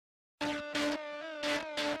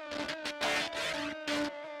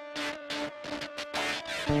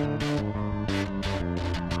E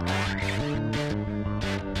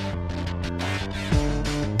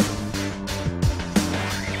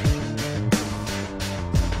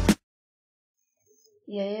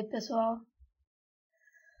aí pessoal,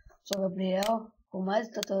 sou o Gabriel com mais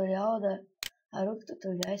um tutorial da Haruki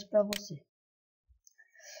Tutoriais para você.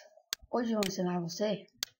 Hoje eu vou ensinar você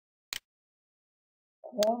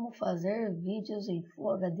como fazer vídeos em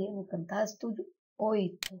Full HD no Camtasia Studio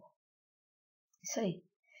 8. Isso aí.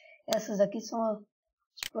 Essas aqui são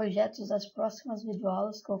os projetos das próximas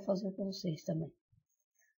videoaulas que eu vou fazer para vocês também.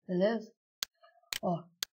 Beleza? Ó.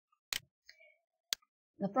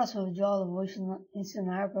 Na próxima videoaula eu vou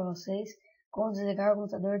ensinar para vocês como desligar o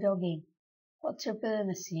computador de alguém. Pode ser pelo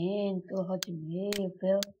MSN, pelo Hotmail,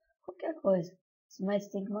 pelo qualquer coisa. Mas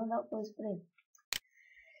tem que mandar coisa para ele.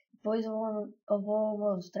 Depois eu vou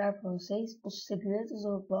mostrar para vocês os segredos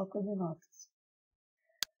do bloco de notas.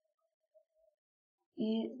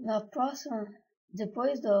 E na próxima,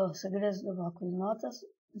 depois dos segredos do bloco de notas,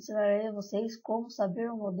 ensinarei a vocês como saber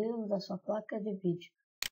o modelo da sua placa de vídeo.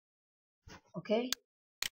 Ok?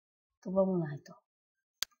 Então vamos lá então.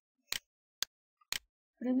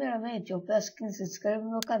 Primeiramente eu peço que se inscreva no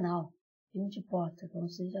meu canal, Gente Potter, como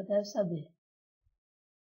você já deve saber.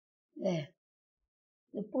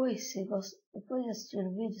 Depois de assistir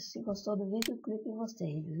o vídeo, se gostou do vídeo, clique em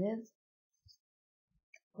gostei, beleza?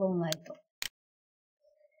 Vamos lá então.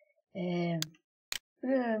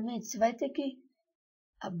 Primeiramente você vai ter que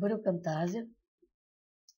abrir o Camtasia,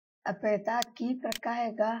 apertar aqui para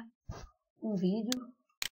carregar um vídeo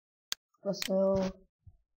para seu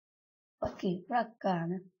aqui para cá,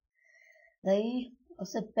 né? Daí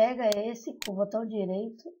você pega esse com o botão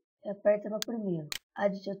direito e aperta no primeiro,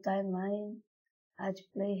 Add to Timeline, Add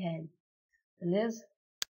Playhead, beleza?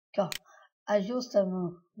 Aqui ó, ajusta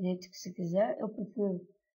no jeito que você quiser. Eu prefiro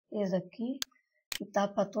esse aqui que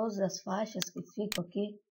tapa todas as faixas que ficam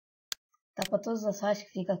aqui, tapa todas as faixas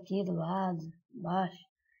que ficam aqui do lado, embaixo.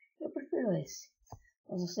 Eu prefiro esse,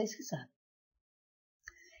 mas vocês que sabem.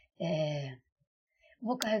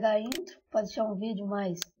 Vou carregar a intro para deixar um vídeo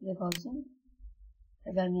mais legalzinho.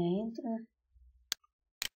 Pegar minha intro, né?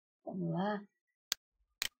 Vamos lá.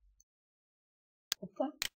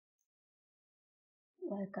 Opa.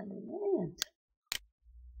 Vai, cadê minha intro?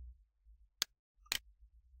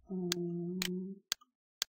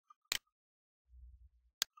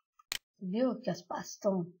 Viu que as pastas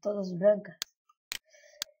estão todas brancas?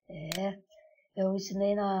 Eu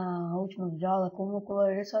ensinei na última videoaula como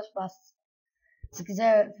colorir suas pastas. Se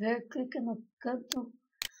quiser ver, clica no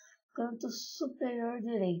canto superior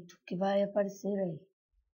direito, que vai aparecer aí.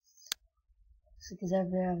 Se quiser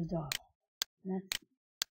ver a videoaula, né?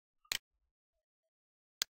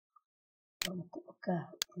 Vamos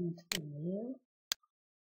colocar o intro primeiro.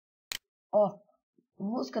 Ó, a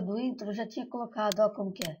música do intro eu já tinha colocado, ó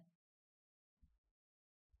como que é.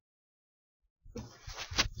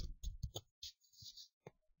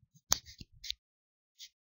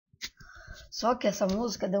 Só que essa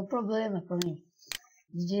música deu problema para mim,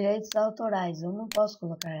 de direitos autorais, eu não posso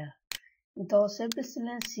colocar ela. Então eu sempre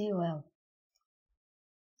silencio ela.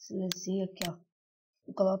 Silencio aqui, ó.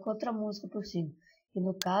 E coloco outra música por cima. E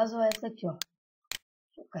no caso é essa aqui, ó.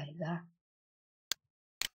 Deixa eu carregar.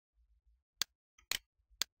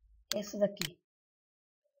 Essa daqui.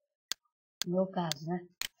 No meu caso, né?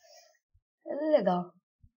 Ela é legal.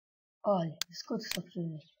 Olha, escuta isso aqui.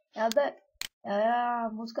 É a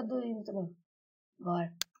música do intro.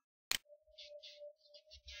 Agora.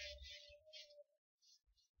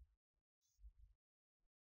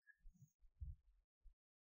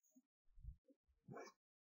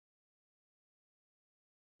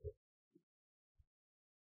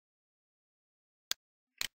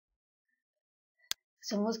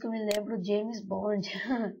 Essa música me lembra o James Bond.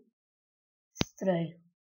 Estranho.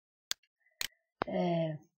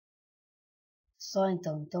 Só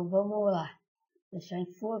então. Então vamos lá. Deixar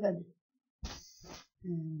em Full HD.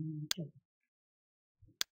 Deixa eu ver.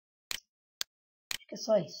 Acho que é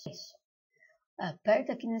só isso.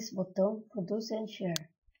 Aperta aqui nesse botão Produce and Share.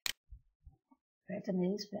 Aperta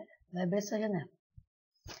nele e espera. Vai abrir essa janela.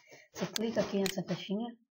 Você clica aqui nessa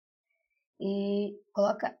caixinha e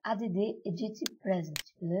coloca ADD Edit Present,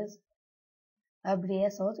 beleza? Vai abrir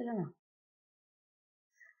essa outra janela.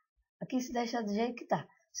 Aqui se deixa do jeito que tá.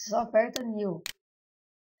 Você só aperta New.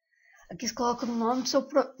 Aqui você coloca o nome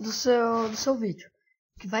do seu vídeo.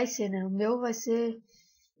 Que vai ser, né? O meu vai ser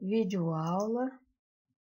vídeo aula.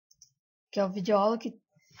 Que é o vídeo aula que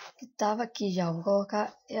tava aqui já. Vou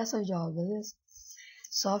colocar essa vídeo aula, beleza?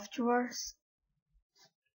 Softwares.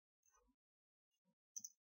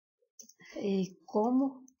 E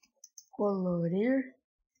como colorir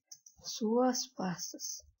suas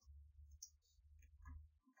pastas.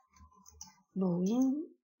 No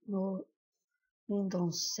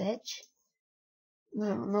Windows 7,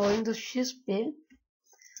 no Windows XP,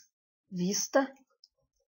 Vista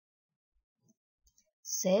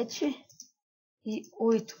 7 e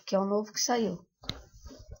 8, que é o novo que saiu.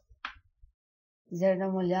 Se quiser dar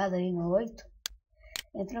uma olhada aí no 8,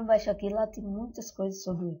 entra embaixo aqui, lá tem muitas coisas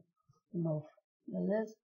sobre o novo,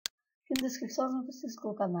 beleza? Aqui na descrição não precisa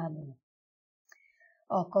colocar nada, né?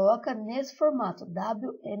 Ó, coloca nesse formato,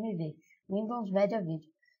 WMV, Windows Media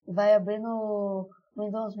Video, e vai abrir no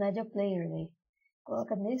Windows Media Player aí.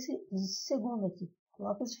 Coloca nesse segundo aqui,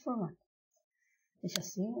 coloca esse formato. Deixa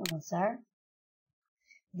assim, avançar.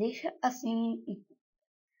 Deixa assim e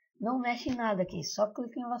não mexe em nada aqui, só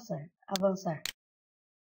clica em avançar.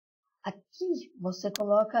 Aqui você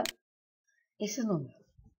coloca esse número,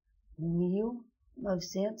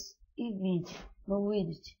 1920, no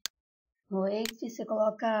widget. No Edit você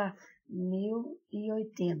coloca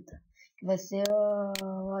 1080, que vai ser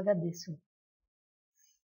o HD seu.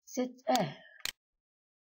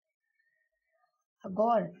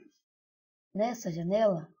 Agora, nessa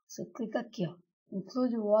janela, você clica aqui, ó,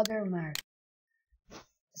 Include Watermark.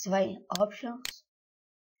 Você vai em Options,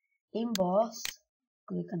 Emboss,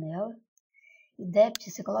 clica nela, e Depth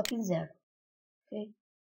você coloca em 0. Ok?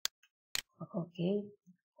 Ok,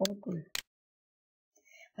 concluir.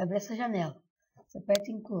 Vai abrir essa janela. Você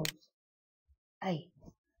aperta em Close. Aí.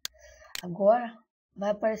 Agora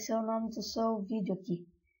vai aparecer o nome do seu vídeo aqui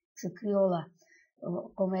que você criou lá.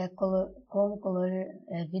 Como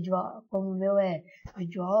o meu é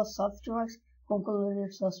Visual Softwares, como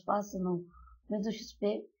colorir suas pastas no Windows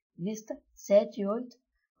XP, Vista 7 e 8,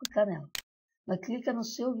 clica nela. Mas clica no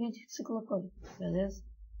seu vídeo que você colocou aí, beleza?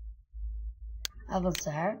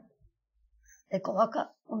 Avançar. Aí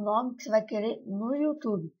coloca o nome que você vai querer no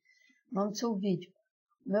YouTube, o nome do seu vídeo.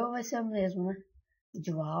 O meu vai ser o mesmo, né?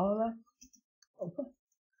 Vídeo aula. Opa.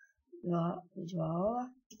 Vídeo aula.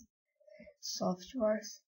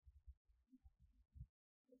 Softwares.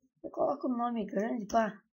 Eu coloco o nome grande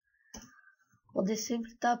para poder sempre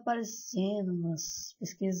estar aparecendo nas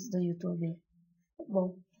pesquisas do YouTube. Tá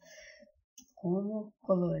bom. Como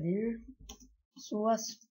colorir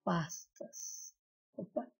suas pastas.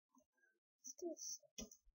 Opa.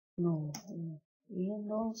 No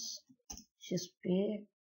Windows XP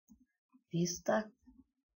Vista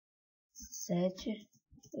 7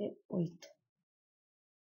 e 8.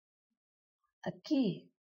 Aqui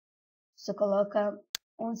você coloca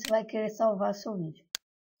onde você vai querer salvar seu vídeo.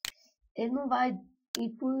 Ele não vai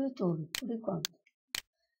ir para o YouTube por enquanto.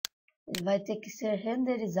 Ele vai ter que ser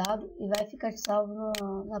renderizado e vai ficar salvo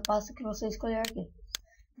na pasta que você escolher aqui.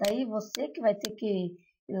 Daí você que vai ter que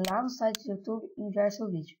ir lá no site do YouTube e enviar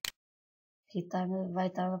seu vídeo. Que vai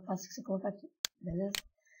estar na pasta que você colocar aqui, beleza?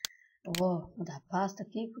 Eu vou mudar a pasta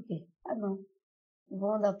aqui porque... não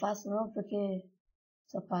vou mudar a pasta não porque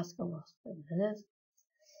essa pasta que eu gosto, beleza?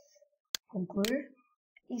 Concluir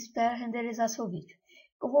e espera renderizar seu vídeo.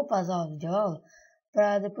 Eu vou pausar o vídeo aula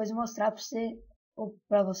para depois mostrar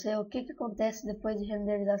para você o que acontece depois de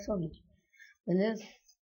renderizar seu vídeo, beleza?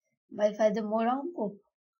 Mas vai demorar um pouco,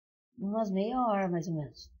 umas meia hora mais ou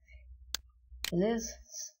menos, beleza?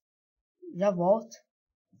 Já volto.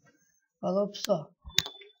 Falou, pessoal.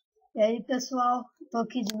 E aí, pessoal, tô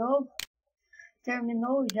aqui de novo.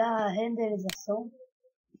 Terminou já a renderização.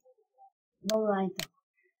 Vamos lá então.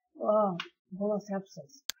 Ó, vou mostrar para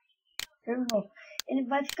vocês. Terminou. Ele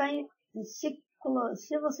vai ficar em... Se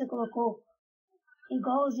você colocou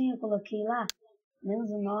igualzinho eu coloquei lá, menos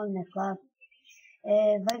o nome, né, claro.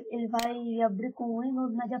 Ele vai abrir com o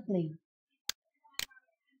Windows Media Player.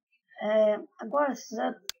 Agora,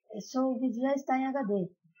 seu vídeo já está em HD.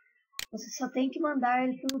 Você só tem que mandar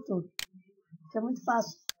ele para o YouTube. Que é muito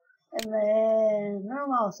fácil. É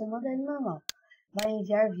normal, você manda ele normal. Vai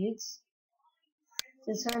enviar vídeos.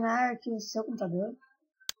 Selecionar arquivo do seu computador.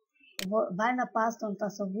 Vai na pasta onde está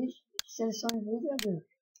seu vídeo. Selecione o vídeo e abrir.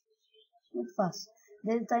 Muito fácil.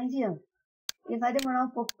 Ele está enviando. Ele vai demorar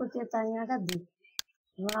um pouco porque está em HD.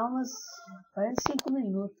 Demorar umas 45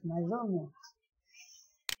 minutos, mais ou menos.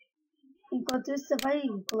 Enquanto isso, você vai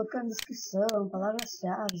colocando descrição,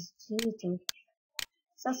 palavras-chave, título,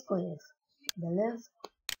 essas coisas. Beleza?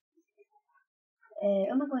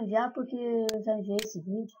 Eu não vou enviar porque eu já enviei esse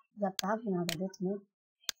vídeo. Já estava em HD também.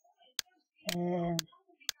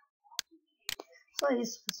 Só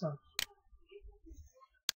isso, pessoal.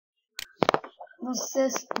 Não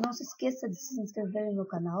se esqueça de se inscrever no meu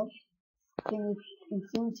canal.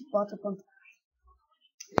 Infinity Potter.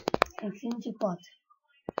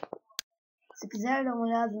 Se quiser dar uma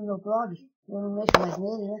olhada no meu blog, eu não mexo mais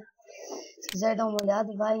nele, né? Se quiser dar uma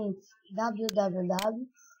olhada, vai em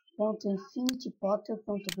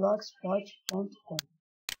www.infinitypotter.blogspot.com.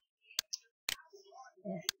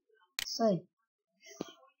 Isso aí.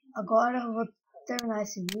 Agora eu vou terminar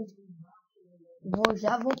esse vídeo.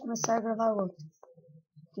 Já vou começar a gravar outro,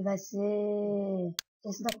 que vai ser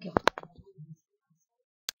esse daqui, ó.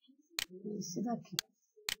 Esse daqui.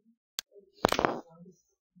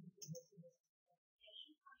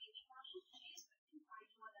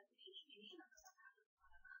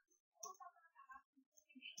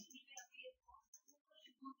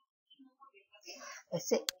 Vai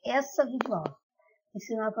ser essa videoaula.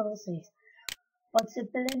 Ensinar para vocês. Pode ser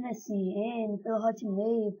pelo MSN, pelo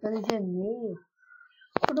Hotmail, pelo Gmail,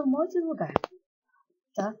 por um monte de lugar,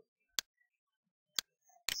 tá?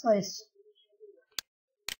 Só isso.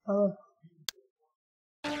 Falou.